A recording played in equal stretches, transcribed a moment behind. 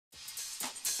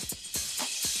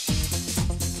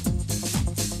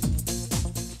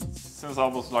Since I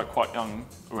was like quite young,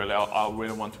 really, I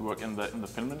really want to work in the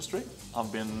film industry. It's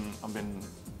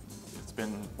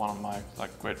been one of my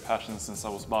like great passions since I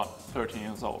was about 13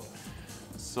 years old.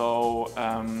 So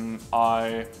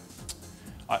I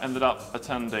ended up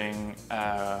attending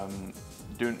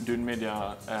doing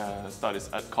media studies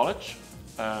at college,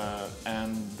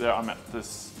 and there I met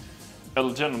this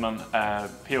little gentleman,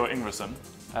 P.O. Ingwersen.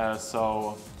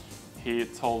 So he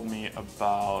told me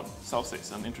about South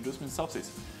Seas and introduced me to South Seas.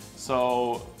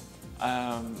 So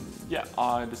yeah,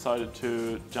 I decided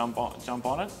to jump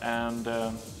on it, and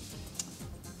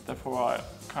therefore I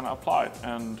kind of applied,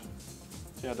 and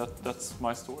yeah, that's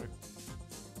my story.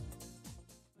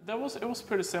 It was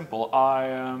pretty simple.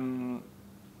 I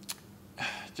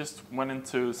just went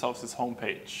into South Seas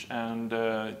homepage and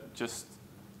just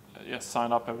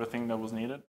signed up everything that was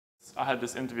needed. I had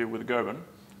this interview with Gerben,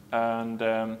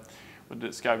 and with the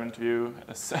Skype interview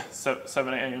at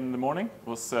 7 a.m. in the morning. I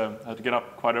had to get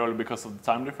up quite early because of the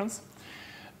time difference,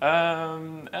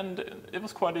 and it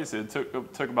was quite easy. It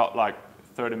took about like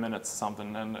 30 minutes or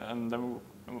something, and then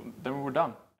we were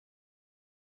done.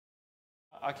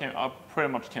 I pretty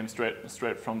much came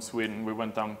straight from Sweden. We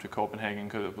went down to Copenhagen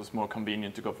because it was more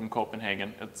convenient to go from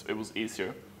Copenhagen. It was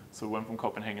easier. So we went from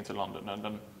Copenhagen to London, and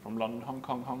then from London, Hong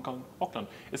Kong, Auckland.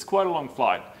 It's quite a long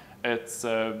flight. It's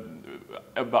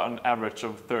about an average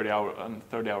of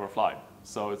 30-hour flight,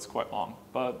 so it's quite long,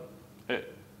 but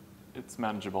it's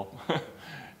manageable.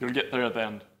 You'll get there at the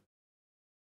end.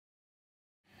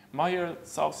 My year at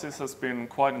South Seas has been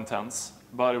quite intense,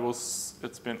 but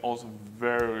it's been also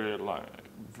very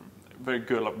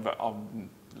good.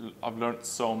 I've learned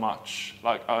so much.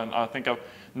 I think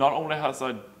not only has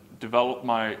I developed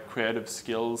my creative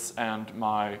skills and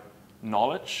my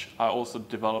knowledge, I also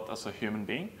developed as a human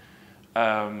being.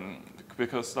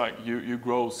 Because like you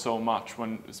grow so much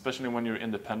especially when you're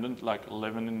independent, like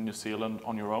living in New Zealand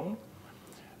on your own,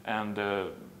 and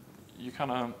you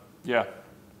kind of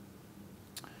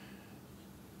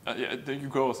you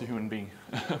grow as a human being,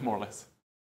 more or less.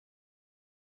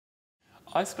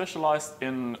 I specialized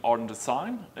in art and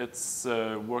design. It's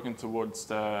working towards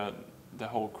the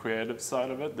whole creative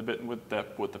side of it, the bit with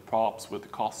the props, with the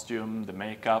costume, the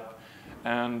makeup,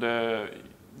 and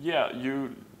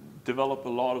you develop a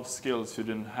lot of skills you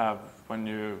didn't have when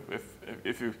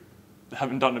if you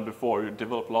haven't done it before. You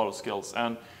develop a lot of skills,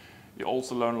 and you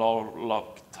also learn a lot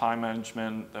of time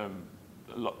management,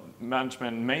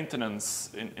 maintenance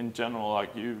in general.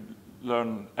 Like you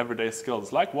learn everyday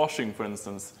skills, like washing, for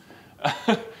instance.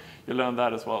 You learn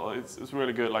that as well. It's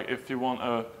really good. Like if you want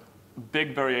a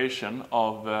big variation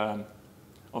of a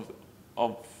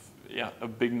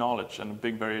big knowledge and a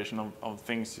big variation of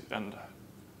things, and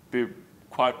be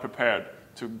quite prepared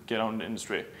to get on the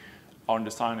industry, art and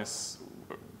design is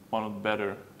one of the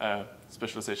better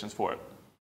specializations for it.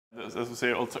 As we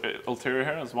say, ulterior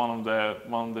here is one of the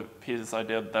pieces I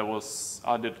did.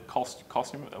 I did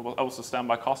costume. I was a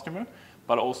standby costumer,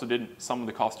 but I also did some of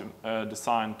the costume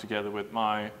design together with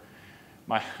my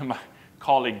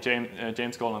colleague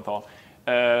James Goldenthal.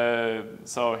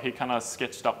 So he kind of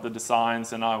sketched up the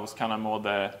designs, and I was kind of more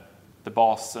the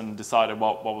boss and decided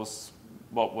what was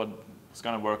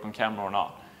going to work on camera or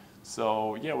not.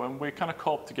 So yeah, when we kind of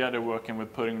coped together, working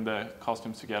with putting the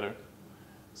costumes together,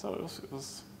 so it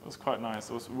was quite nice.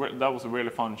 That was a really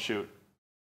fun shoot.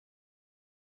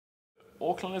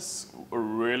 Auckland is a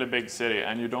really big city,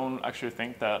 and you don't actually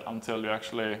think that until you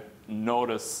actually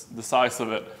notice the size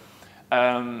of it.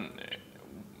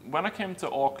 When I came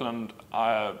to Auckland,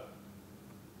 my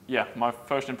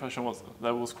first impression was that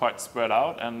it was quite spread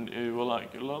out, and it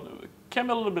came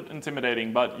a little bit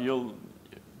intimidating, but you'll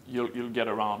get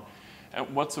around.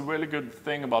 And what's a really good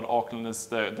thing about Auckland is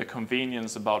the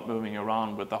convenience about moving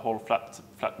around with the whole flat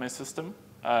maze system,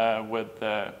 with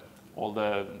all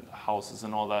the houses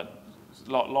and all that.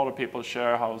 A lot of people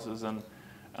share houses and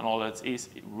all that. It's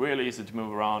really easy to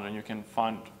move around, and you can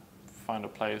find a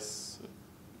place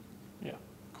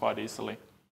quite easily.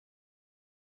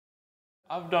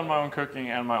 I've done my own cooking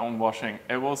and my own washing.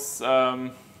 It was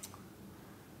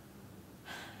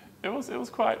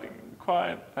quite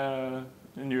a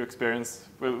new experience.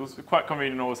 It was quite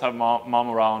convenient to always have mom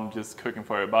around just cooking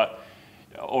for you,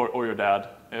 or your dad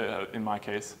in my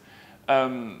case.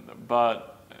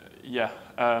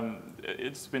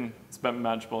 It's been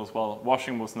manageable as well.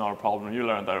 Washing was not a problem. You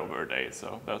learn that over a day,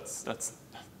 so that's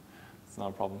not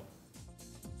a problem.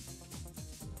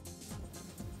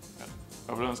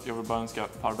 Jag vill bara önska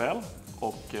farväl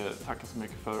och tacka så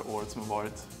mycket för året som har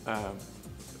varit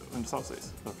under South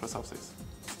Seas, för South Seas.